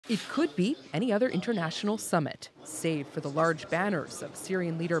It could be any other international summit, save for the large banners of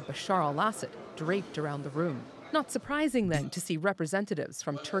Syrian leader Bashar al-Assad draped around the room. Not surprising, then, to see representatives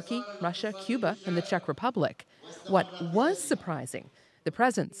from Turkey, Russia, Cuba, and the Czech Republic. What was surprising, the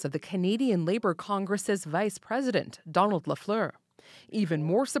presence of the Canadian Labour Congress's vice president, Donald Lafleur. Even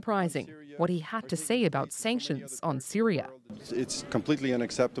more surprising, what he had to say about sanctions on Syria. It's completely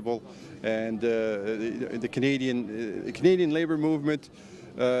unacceptable, and the Canadian Labour movement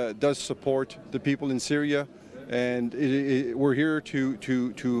does support the people in Syria, and we're here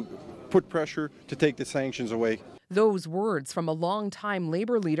to put pressure to take the sanctions away. Those words from a longtime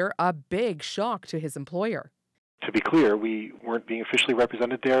Labour leader, a big shock to his employer. To be clear, we weren't being officially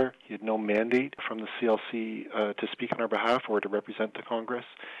represented there. He had no mandate from the CLC to speak on our behalf or to represent the Congress,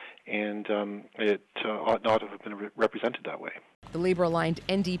 and it ought not have been represented that way. The Labour-aligned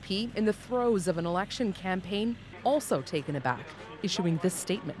NDP, in the throes of an election campaign, also taken aback, issuing this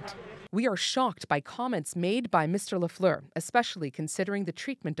statement. We are shocked by comments made by Mr. Lafleur, especially considering the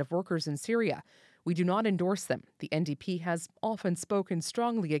treatment of workers in Syria. We do not endorse them. The NDP has often spoken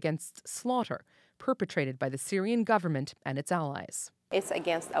strongly against slaughter perpetrated by the Syrian government and its allies. It's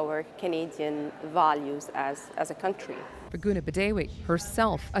against our Canadian values as a country. Baguna Badawi,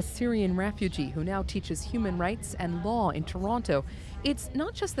 herself a Syrian refugee who now teaches human rights and law in Toronto, it's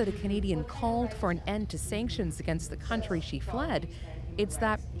not just that a Canadian called for an end to sanctions against the country she fled, it's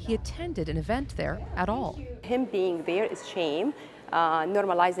that he attended an event there at all. Him being there is shame.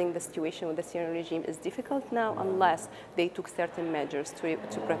 Normalizing the situation with the Syrian regime is difficult now unless they took certain measures to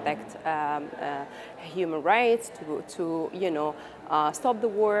protect human rights, to stop the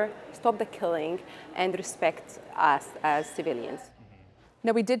war, stop the killing, and respect us as civilians.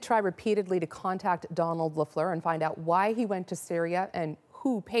 Now, we did try repeatedly to contact Donald Lafleur and find out why he went to Syria and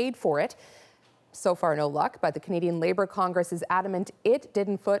who paid for it. So far, no luck, but the Canadian Labour Congress is adamant it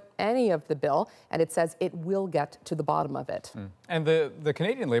didn't foot any of the bill, and it says it will get to the bottom of it. And the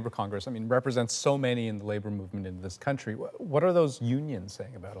Canadian Labour Congress, I mean, represents so many in the labour movement in this country. What are those unions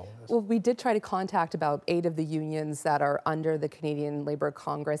saying about all of this? Well, we did try to contact about 8 of the unions that are under the Canadian Labour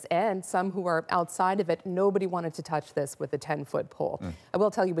Congress and some who are outside of it. Nobody wanted to touch this with a 10-foot pole. I will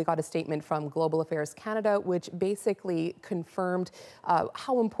tell you, we got a statement from Global Affairs Canada, which basically confirmed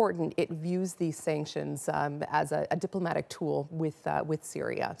how important it views these sanctions as a diplomatic tool with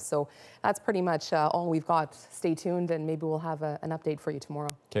Syria. So that's pretty much all we've got. Stay tuned, and maybe we'll have an update for you tomorrow.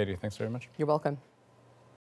 Katie, thanks very much. You're welcome.